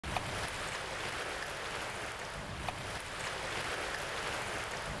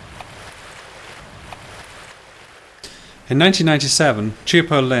In 1997,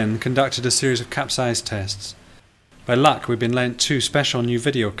 Chiupo Lin conducted a series of capsize tests. By luck, we'd been lent 2 special new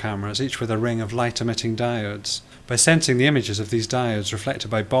video cameras, each with a ring of light-emitting diodes. By sensing the images of these diodes reflected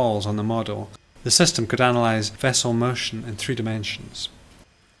by balls on the model, the system could analyse vessel motion in 3 dimensions.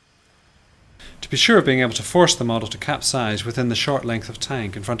 To be sure of being able to force the model to capsize within the short length of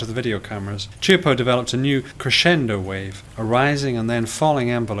tank in front of the video cameras, Chiupo developed a new crescendo wave, a rising and then falling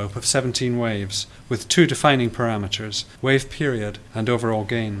envelope of 17 waves, with 2 defining parameters, wave period and overall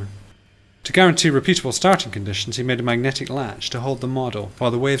gain. To guarantee repeatable starting conditions, he made a magnetic latch to hold the model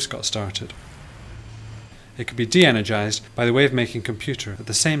while the waves got started. It could be de-energized by the wave-making computer at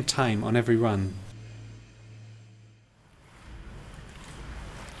the same time on every run.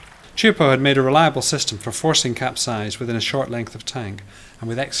 Chiupo had made a reliable system for forcing capsize within a short length of tank, and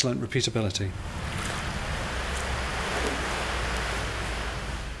with excellent repeatability.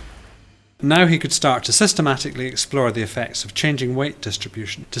 Now he could start to systematically explore the effects of changing weight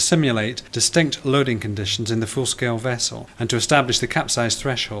distribution to simulate distinct loading conditions in the full-scale vessel, and to establish the capsize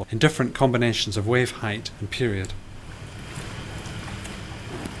threshold in different combinations of wave height and period.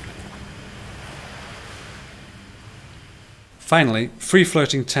 Finally,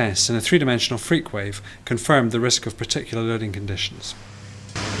 free-floating tests in a 3-dimensional freak wave confirmed the risk of particular loading conditions.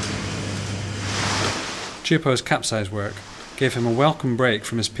 Chiupo's capsize work gave him a welcome break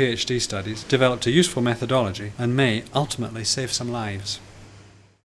from his PhD studies, developed a useful methodology, and may ultimately save some lives.